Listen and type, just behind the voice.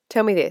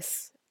Tell me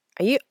this,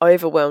 are you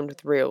overwhelmed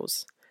with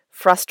reels?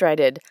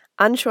 Frustrated,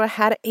 unsure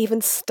how to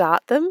even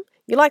start them?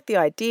 You like the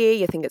idea,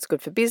 you think it's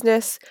good for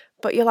business,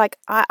 but you're like,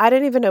 I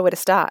don't even know where to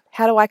start.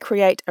 How do I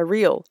create a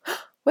reel?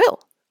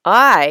 Well,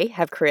 I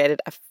have created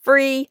a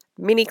free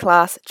mini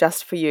class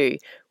just for you,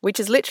 which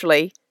is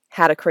literally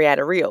how to create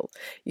a reel.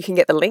 You can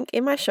get the link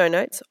in my show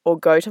notes or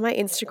go to my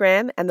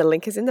Instagram and the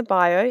link is in the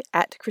bio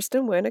at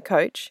Kristen Werner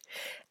Coach.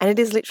 And it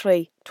is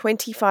literally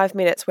 25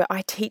 minutes where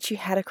I teach you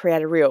how to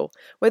create a reel.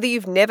 Whether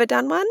you've never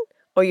done one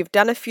or you've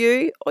done a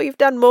few or you've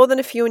done more than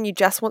a few and you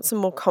just want some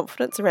more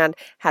confidence around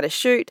how to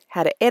shoot,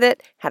 how to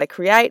edit, how to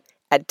create,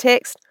 add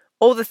text,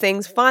 all the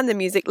things, find the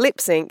music,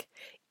 lip sync,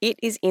 it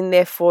is in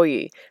there for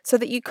you so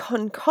that you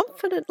can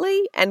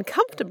confidently and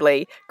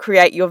comfortably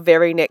create your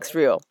very next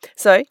reel.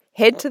 So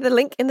head to the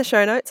link in the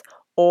show notes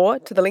or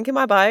to the link in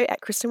my bio at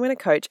Kristen Werner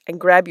Coach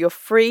and grab your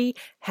free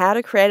How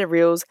to Create a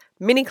Reels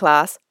mini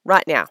class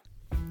right now.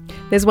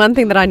 There's one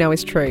thing that I know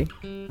is true.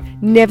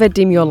 Never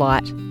dim your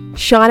light.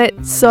 Shine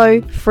it so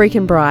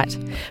freaking bright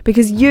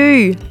because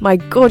you, my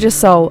gorgeous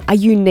soul, are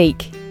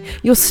unique.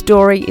 Your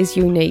story is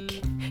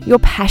unique. Your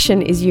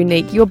passion is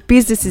unique. Your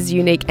business is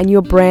unique and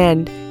your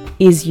brand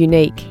is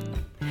unique.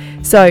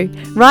 So,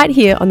 right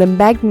here on the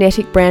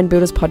Magnetic Brand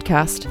Builders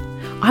podcast,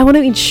 I want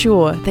to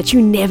ensure that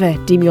you never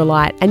dim your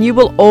light and you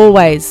will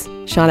always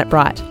shine it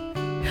bright.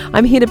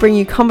 I'm here to bring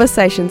you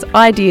conversations,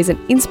 ideas, and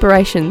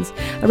inspirations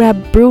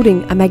around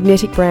building a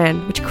magnetic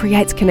brand which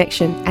creates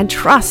connection and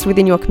trust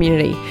within your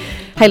community.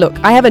 Hey, look,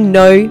 I have a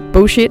no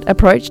bullshit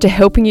approach to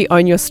helping you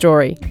own your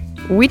story,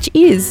 which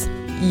is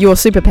your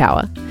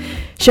superpower.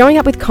 Showing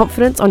up with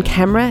confidence on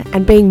camera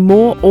and being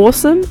more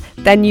awesome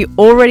than you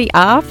already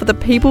are for the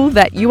people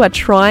that you are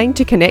trying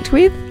to connect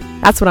with,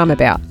 that's what I'm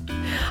about.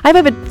 I have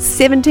over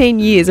 17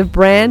 years of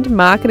brand,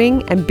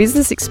 marketing, and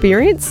business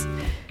experience,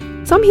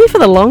 so I'm here for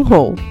the long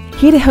haul,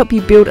 here to help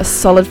you build a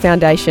solid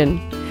foundation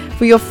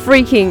for your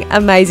freaking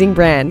amazing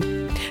brand.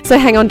 So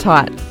hang on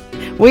tight.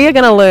 We are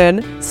going to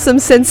learn some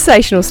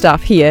sensational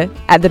stuff here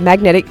at the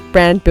Magnetic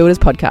Brand Builders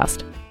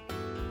podcast.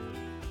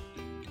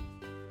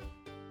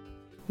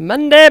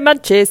 Monday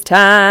Munchies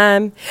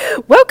time.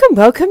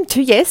 Welcome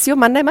to, yes, your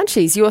Monday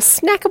Munchies, your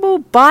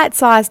snackable,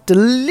 bite-sized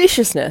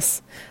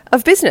deliciousness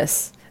of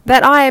business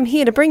that I am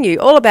here to bring you,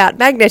 all about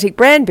magnetic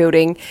brand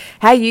building,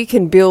 how you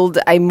can build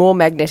a more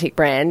magnetic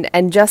brand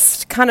and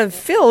just kind of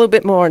feel a little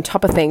bit more on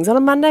top of things on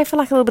a Monday for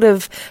like a little bit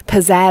of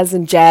pizzazz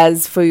and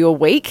jazz for your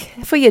week,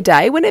 for your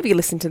day, whenever you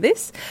listen to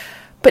this.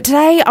 But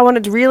today I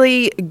wanted to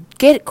really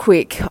get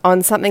quick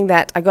on something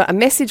that I got a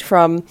message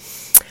from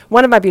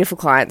one of my beautiful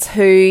clients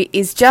who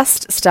is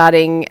just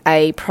starting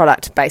a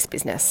product-based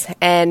business.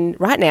 And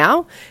right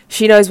now,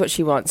 she knows what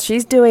she wants.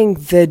 She's doing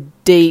the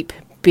deep,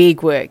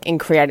 big work in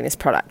creating this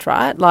product,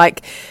 right?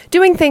 Like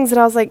doing things that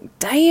I was like,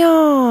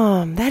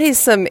 damn, that is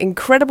some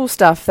incredible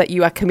stuff that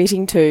you are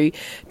committing to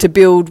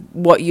build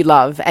what you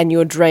love and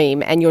your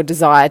dream and your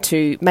desire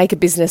to make a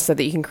business so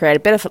that you can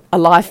create a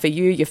life for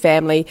you, your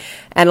family,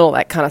 and all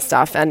that kind of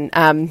stuff. And,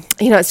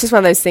 it's just one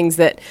of those things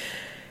that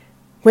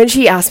when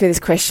she asked me this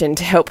question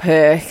to help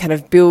her kind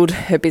of build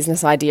her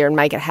business idea and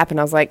make it happen,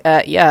 I was like,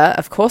 yeah,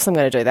 of course I'm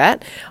going to do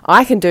that.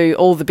 I can do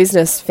all the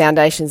business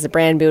foundations, the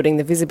brand building,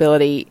 the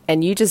visibility,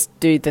 and you just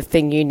do the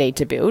thing you need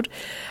to build.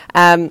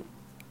 But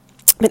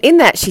in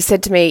that, she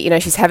said to me,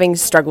 she's having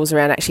struggles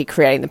around actually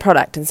creating the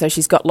product. And so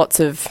she's got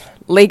lots of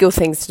legal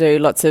things to do,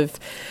 lots of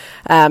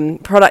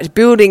product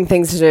building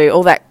things to do,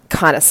 all that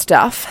kind of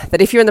stuff,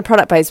 that if you're in the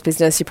product-based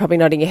business, you're probably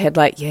nodding your head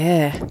like,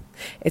 yeah,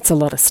 it's a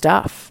lot of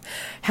stuff.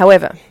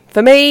 However,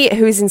 for me,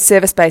 who is in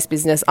service-based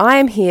business, I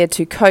am here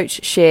to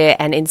coach, share,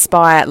 and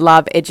inspire,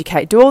 love,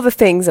 educate, do all the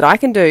things that I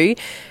can do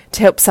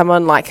to help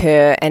someone like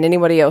her and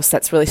anybody else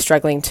that's really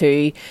struggling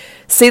to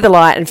see the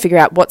light and figure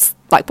out what's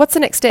the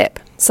next step.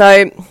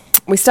 So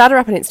we started her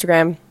up on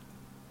Instagram,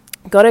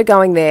 got her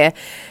going there,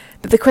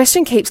 but the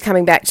question keeps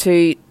coming back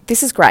to,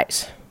 this is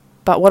great,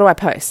 but what do I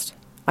post?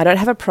 I don't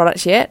have a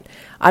product yet.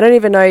 I don't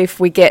even know if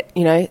we get,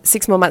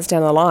 6 more months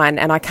down the line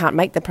and I can't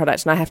make the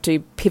product and I have to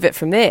pivot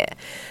from there.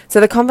 So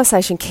the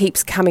conversation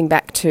keeps coming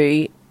back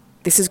to,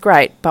 this is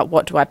great, but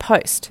what do I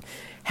post?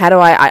 How do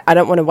I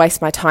don't want to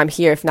waste my time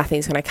here if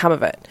nothing's going to come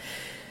of it.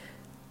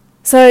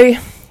 So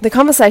the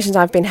conversations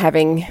I've been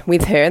having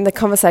with her and the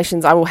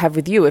conversations I will have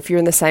with you if you're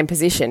in the same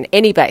position,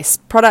 any base,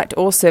 product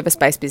or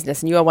service-based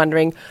business, and you are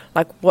wondering,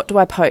 what do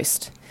I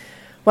post?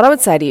 What I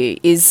would say to you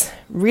is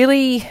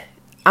really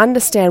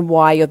understand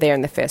why you're there in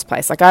the first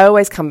place. I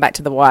always come back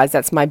to the whys.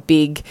 That's my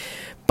big,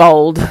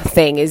 bold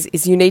thing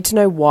is you need to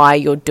know why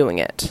you're doing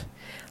it.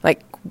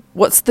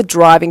 What's the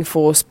driving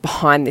force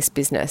behind this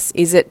business?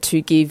 Is it to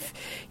give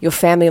your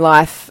family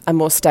life a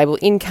more stable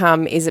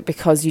income? Is it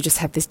because you just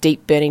have this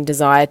deep burning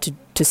desire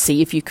to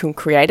see if you can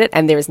create it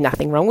and there is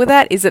nothing wrong with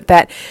that? Is it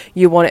that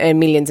you want to earn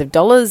millions of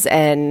dollars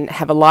and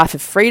have a life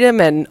of freedom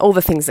and all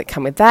the things that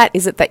come with that?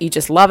 Is it that you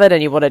just love it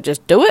and you want to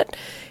just do it?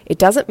 It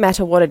doesn't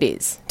matter what it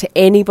is to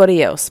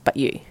anybody else but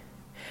you,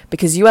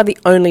 because you are the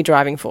only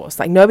driving force.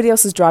 Nobody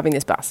else is driving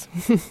this bus.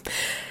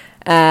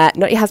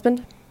 Not your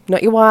husband,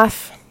 not your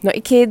wife, not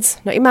your kids,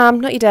 not your mum,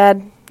 not your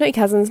dad, not your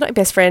cousins, not your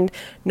best friend.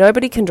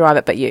 Nobody can drive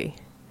it but you.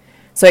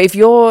 So if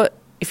you're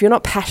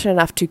not passionate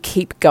enough to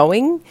keep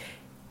going,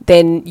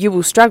 then you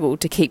will struggle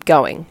to keep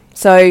going.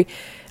 So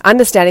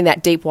understanding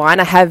that deep why,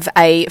 and I have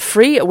a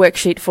free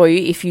worksheet for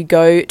you if you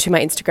go to my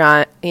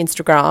Instagram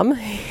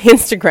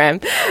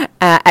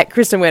at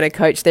Kristen Werner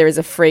Coach. There is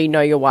a free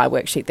Know Your Why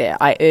worksheet there.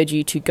 I urge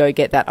you to go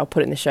get that. I'll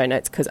put it in the show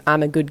notes because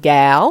I'm a good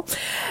gal.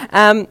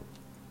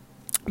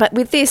 But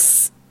with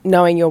this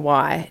knowing your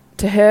why,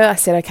 to her I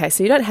said, okay,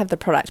 so you don't have the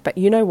product, but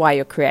you know why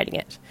you're creating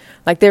it.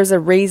 Like there's a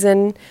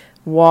reason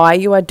why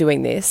you are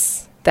doing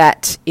this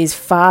that is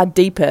far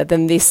deeper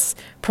than this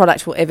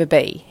product will ever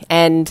be.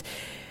 And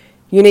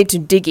you need to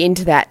dig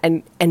into that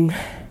and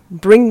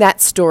bring that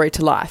story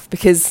to life,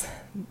 because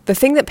the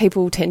thing that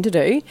people tend to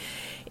do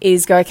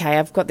is go, okay,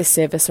 I've got this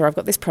service or I've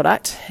got this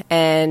product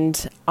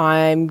and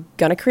I'm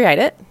going to create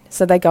it.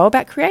 So they go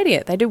about creating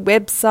it. They do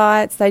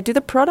websites, they do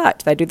the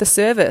product, they do the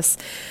service,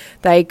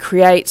 they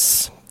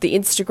create the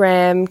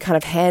Instagram kind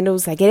of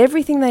handles, they get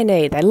everything they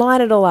need. They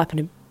line it all up in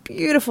a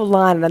beautiful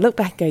line and they look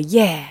back and go,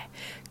 yeah,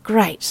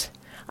 great.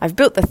 I've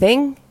built the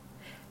thing,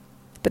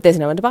 but there's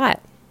no one to buy it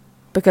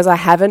because I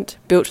haven't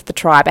built the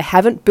tribe. I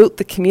haven't built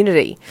the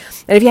community.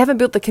 And if you haven't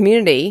built the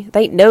community,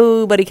 there ain't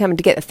nobody coming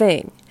to get the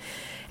thing.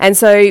 And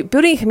so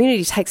building a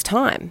community takes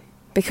time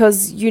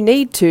because you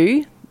need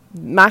to,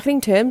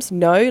 marketing terms,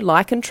 know,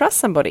 like, and trust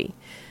somebody.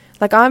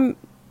 Like I'm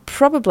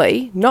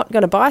probably not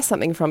going to buy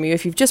something from you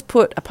if you've just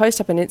put a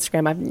post up on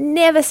Instagram. I've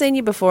never seen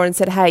you before and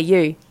said, hey,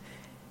 you,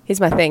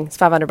 here's my thing. It's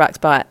 $500,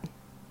 buy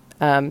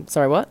it.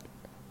 Sorry, what?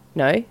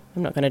 No,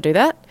 I'm not going to do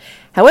that.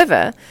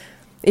 However,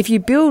 if you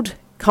build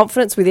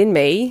confidence within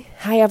me,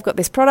 hey, I've got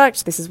this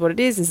product, this is what it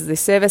is, this is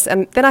this service,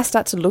 and then I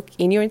start to look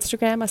in your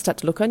Instagram, I start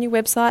to look on your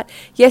website,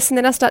 yes, and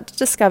then I start to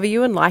discover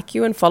you and like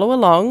you and follow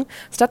along,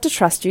 start to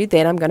trust you,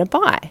 then I'm going to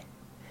buy.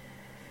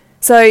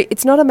 So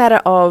it's not a matter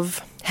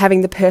of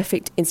having the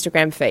perfect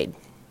Instagram feed.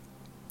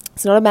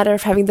 It's not a matter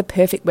of having the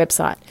perfect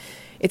website.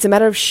 It's a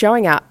matter of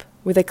showing up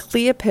with a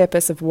clear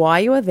purpose of why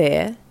you are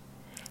there,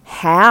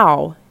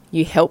 how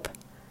you help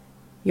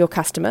your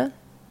customer,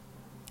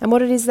 and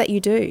what it is that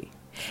you do.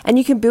 And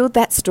you can build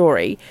that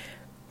story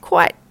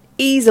quite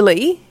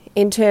easily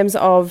in terms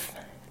of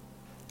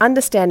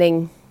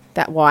understanding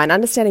that why and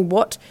understanding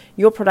what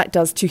your product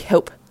does to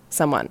help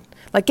someone.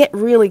 Like get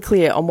really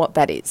clear on what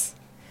that is.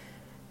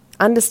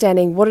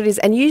 Understanding what it is.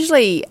 And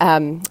usually,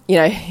 in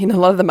a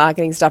lot of the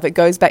marketing stuff, it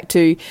goes back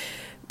to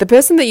the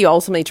person that you're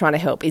ultimately trying to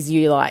help is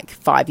you like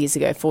 5 years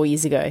ago, 4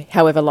 years ago,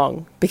 however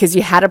long, because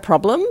you had a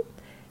problem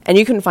and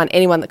you couldn't find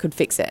anyone that could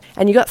fix it.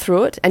 And you got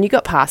through it and you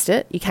got past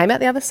it. You came out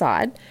the other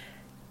side.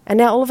 And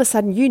now all of a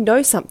sudden you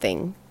know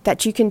something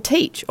that you can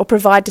teach or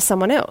provide to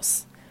someone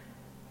else.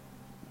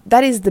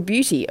 That is the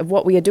beauty of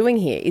what we are doing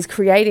here, is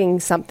creating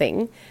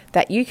something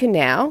that you can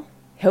now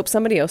help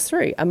somebody else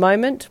through. A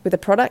moment with a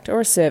product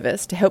or a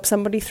service to help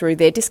somebody through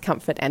their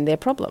discomfort and their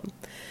problem.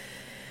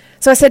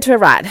 So I said to her,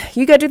 right,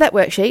 you go do that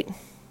worksheet.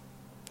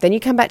 Then you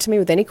come back to me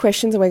with any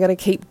questions and we're going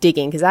to keep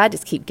digging because I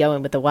just keep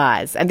going with the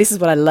whys. And this is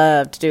what I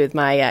love to do with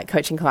my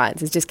coaching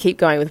clients is just keep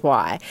going with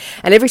why.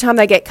 And every time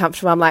they get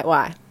comfortable, I'm like,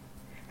 why?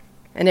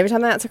 And every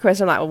time they answer a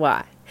question, I'm like, well,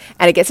 why?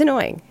 And it gets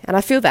annoying. And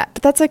I feel that.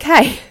 But that's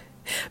okay.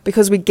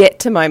 Because we get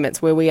to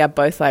moments where we are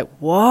both like,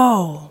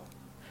 whoa,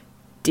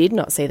 did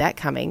not see that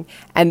coming.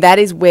 And that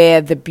is where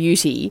the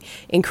beauty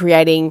in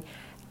creating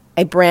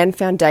a brand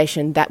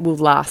foundation that will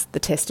last the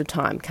test of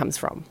time comes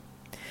from.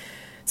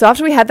 So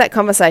after we had that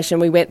conversation,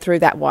 we went through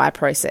that why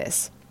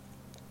process.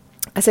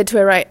 I said to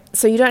her, right,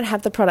 so you don't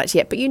have the product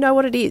yet, but you know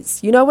what it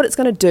is. You know what it's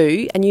going to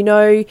do, and you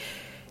know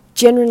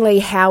generally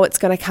how it's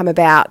going to come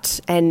about.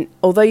 And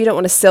although you don't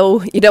want to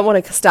sell, you don't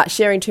want to start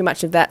sharing too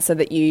much of that so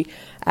that you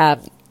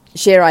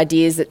share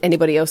ideas that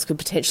anybody else could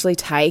potentially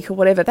take or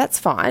whatever. That's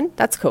fine.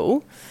 That's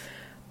cool.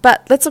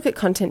 But let's look at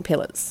content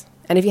pillars.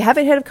 And if you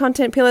haven't heard of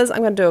content pillars, I'm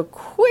going to do a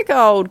quick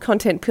old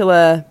content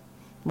pillar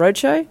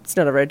roadshow. It's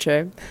not a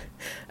roadshow.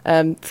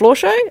 Floor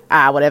show?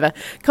 Whatever.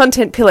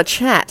 Content pillar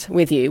chat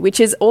with you, which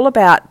is all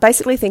about,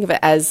 basically think of it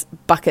as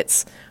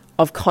buckets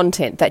of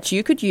content that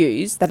you could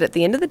use that at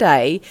the end of the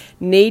day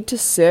need to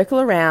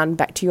circle around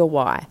back to your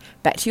why,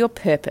 back to your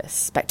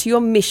purpose, back to your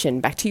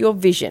mission, back to your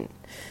vision.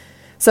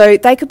 So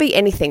they could be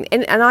anything.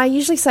 And I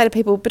usually say to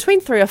people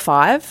between 3 or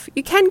 5,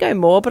 you can go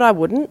more, but I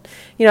wouldn't.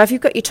 You know, if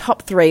you've got your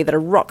top 3 that are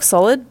rock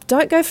solid,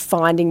 don't go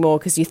finding more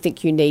because you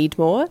think you need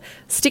more.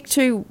 Stick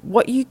to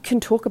what you can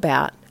talk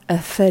about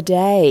for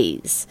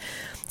days.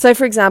 So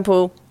for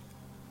example,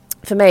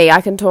 for me, I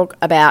can talk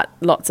about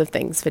lots of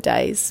things for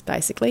days,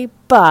 basically.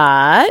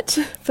 But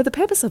for the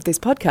purpose of this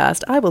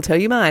podcast, I will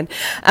tell you mine.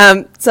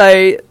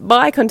 So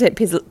my content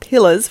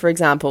pillars, for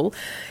example,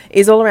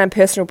 is all around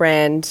personal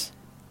brand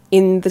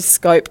in the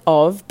scope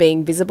of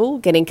being visible,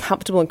 getting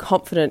comfortable and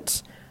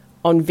confident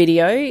on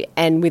video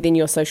and within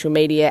your social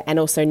media, and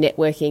also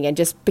networking and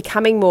just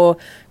becoming more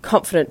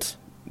confident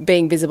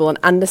being visible and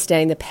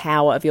understanding the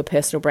power of your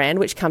personal brand,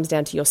 which comes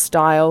down to your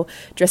style,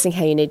 dressing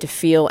how you need to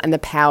feel, and the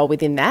power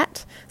within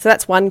that. So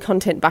that's one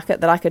content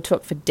bucket that I could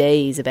talk for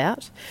days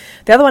about.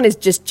 The other one is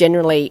just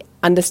generally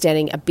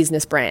understanding a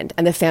business brand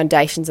and the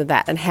foundations of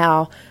that, and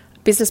how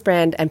business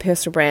brand and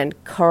personal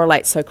brand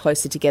correlate so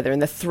closely together,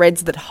 and the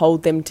threads that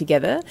hold them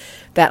together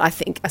that I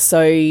think are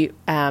so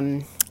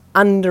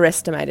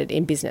underestimated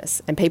in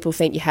business. And people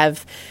think you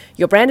have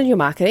your brand and your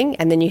marketing,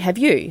 and then you have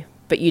you.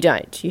 But you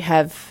don't. You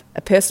have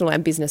a personal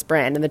and business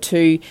brand, and the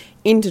two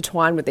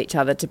intertwine with each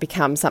other to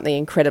become something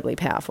incredibly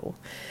powerful.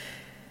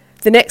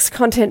 The next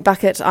content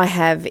bucket I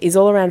have is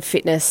all around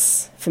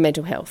fitness for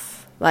mental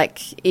health.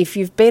 Like, if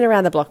you've been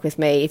around the block with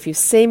me, if you've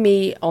seen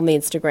me on the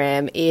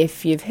Instagram,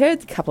 if you've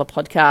heard a couple of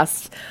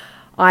podcasts,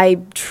 I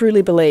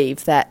truly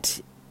believe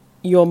that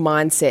your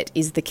mindset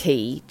is the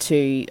key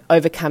to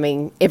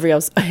overcoming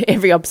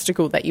every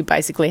obstacle that you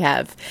basically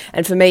have.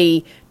 And for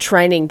me,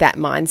 training that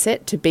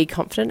mindset to be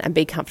confident and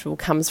be comfortable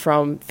comes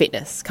from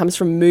fitness, comes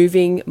from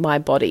moving my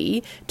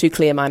body to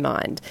clear my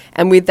mind.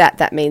 And with that,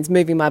 that means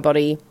moving my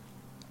body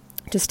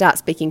to start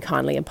speaking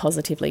kindly and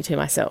positively to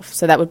myself.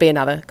 So that would be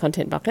another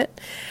content bucket.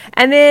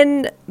 And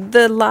then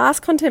the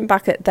last content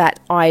bucket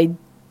that I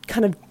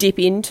kind of dip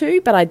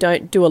into, but I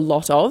don't do a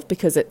lot of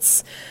because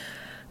it's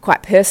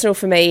quite personal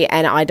for me,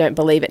 and I don't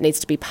believe it needs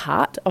to be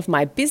part of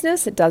my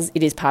business. It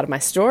is part of my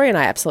story, and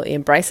I absolutely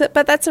embrace it.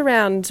 But that's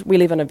around, we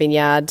live on a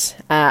vineyard.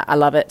 I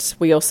love it.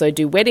 We also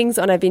do weddings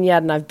on a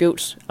vineyard, and I've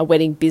built a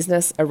wedding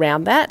business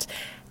around that,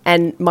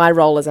 and my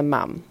role as a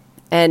mum.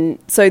 And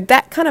so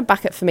that kind of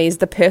bucket for me is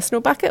the personal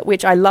bucket,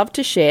 which I love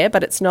to share,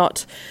 but it's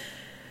not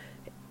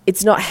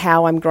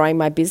how I'm growing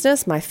my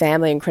business. My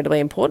family are incredibly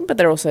important, but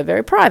they're also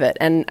very private.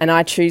 And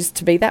I choose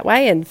to be that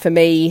way. And for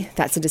me,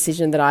 that's a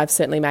decision that I've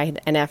certainly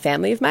made and our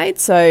family have made.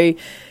 So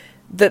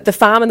the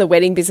farm and the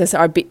wedding business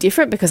are a bit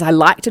different because I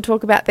like to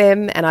talk about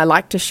them and I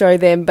like to show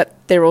them, but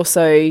they're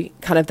also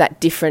kind of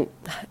that different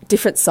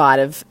side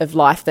of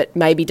life that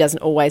maybe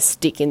doesn't always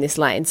stick in this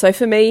lane. So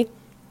for me,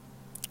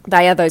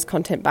 they are those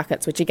content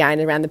buckets, which again,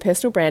 around the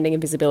personal branding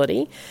and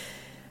visibility,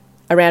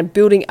 around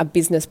building a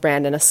business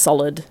brand and a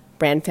solid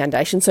brand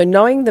foundation. So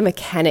knowing the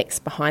mechanics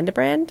behind a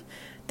brand,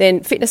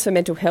 then fitness for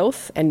mental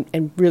health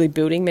and really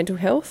building mental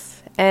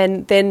health,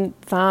 and then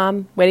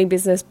farm, wedding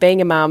business, being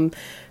a mum,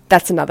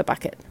 that's another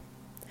bucket.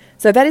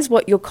 So that is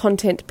what your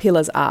content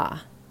pillars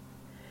are.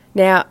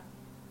 Now,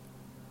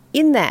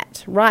 in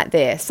that, right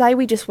there, say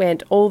we just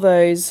went all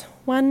those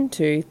 1,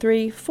 2,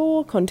 3,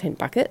 4 content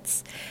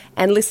buckets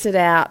and listed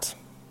out,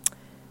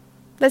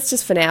 let's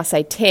just for now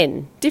say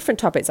 10 different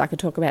topics I could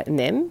talk about in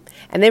them.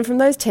 And then from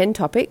those 10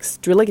 topics,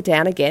 drill it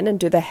down again and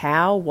do the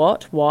how,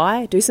 what,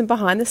 why, do some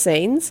behind the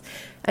scenes.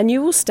 And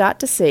you will start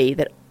to see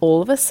that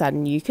all of a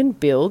sudden you can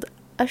build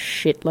a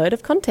shitload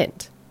of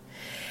content.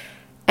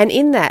 And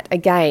in that,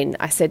 again,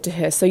 I said to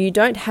her, so you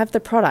don't have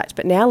the product,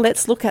 but now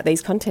let's look at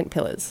these content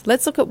pillars.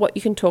 Let's look at what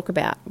you can talk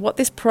about, what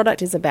this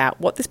product is about,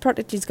 what this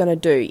product is going to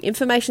do,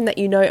 information that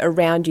you know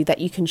around you that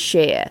you can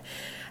share.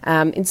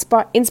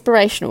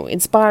 Inspirational,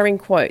 inspiring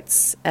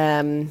quotes,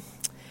 anything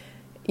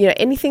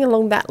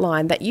along that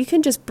line that you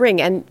can just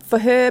bring. And for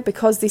her,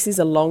 because this is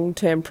a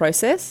long-term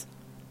process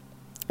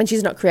and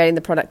she's not creating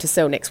the product to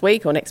sell next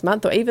week or next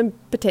month or even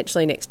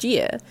potentially next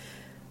year,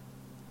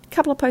 a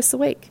couple of posts a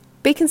week.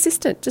 Be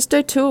consistent. Just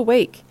do 2 a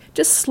week.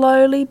 Just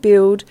slowly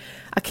build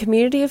a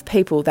community of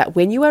people that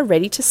when you are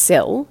ready to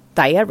sell,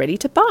 they are ready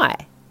to buy.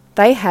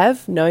 They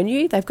have known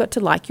you, they've got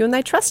to like you, and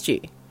they trust you.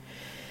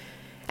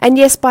 And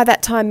yes, by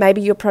that time, maybe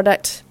your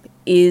product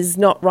is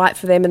not right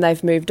for them and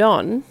they've moved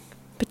on.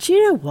 But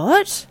you know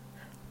what?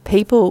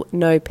 People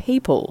know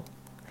people.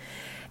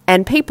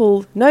 And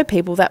people know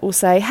people that will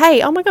say,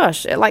 hey, oh my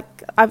gosh,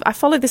 I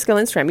follow this girl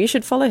on Instagram. You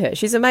should follow her.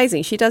 She's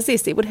amazing. She does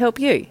this. It would help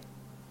you.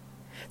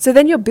 So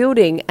then you're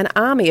building an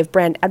army of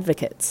brand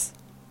advocates.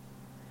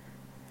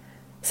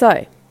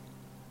 So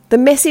the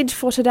message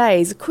for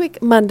today's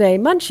Quick Monday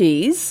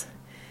Munchies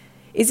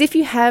is if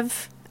you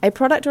have a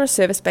product or a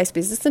service-based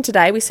business, and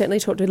today we certainly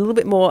talked a little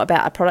bit more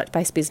about a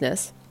product-based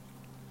business,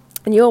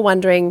 and you're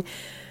wondering,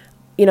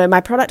 my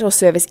product or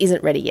service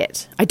isn't ready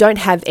yet. I don't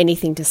have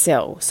anything to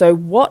sell. So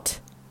what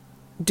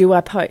do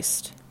I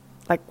post?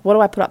 What do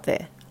I put up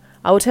there?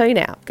 I will tell you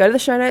now. Go to the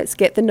show notes,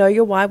 get the Know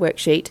Your Why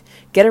worksheet,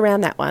 get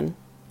around that one,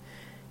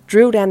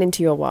 drill down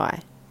into your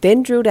why,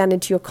 then drill down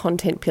into your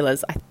content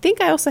pillars. I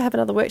think I also have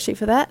another worksheet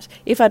for that.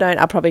 If I don't,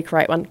 I'll probably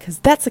create one because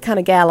that's the kind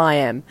of gal I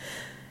am.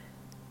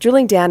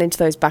 Drilling down into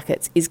those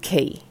buckets is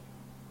key,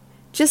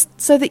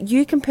 just so that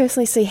you can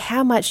personally see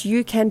how much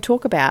you can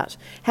talk about,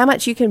 how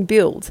much you can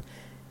build,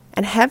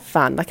 and have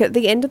fun. At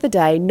the end of the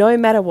day, no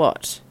matter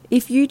what,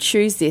 if you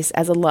choose this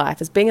as a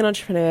life, as being an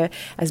entrepreneur,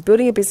 as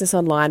building a business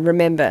online,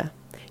 remember,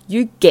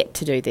 you get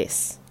to do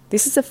this.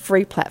 This is a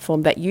free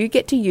platform that you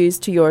get to use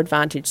to your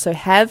advantage. So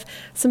have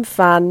some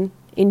fun,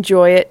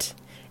 enjoy it,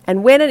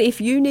 and when and if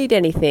you need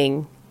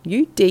anything,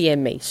 you DM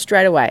me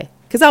straight away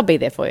because I'll be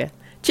there for you,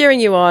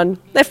 cheering you on,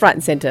 left, right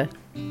and centre.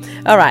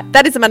 All right,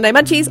 that is the Monday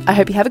Munchies. I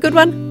hope you have a good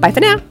one. Bye for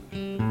now.